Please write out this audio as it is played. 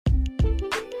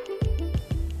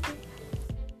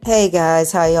Hey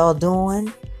guys, how y'all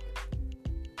doing?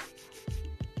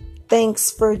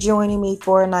 Thanks for joining me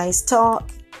for a nice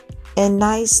talk. And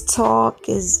nice talk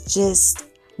is just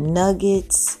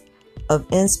nuggets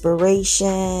of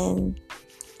inspiration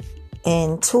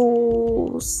and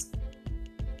tools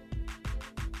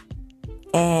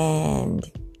and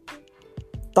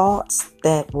thoughts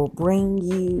that will bring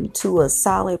you to a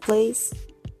solid place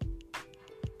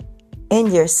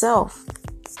in yourself.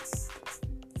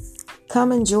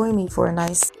 Come and join me for a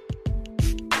nice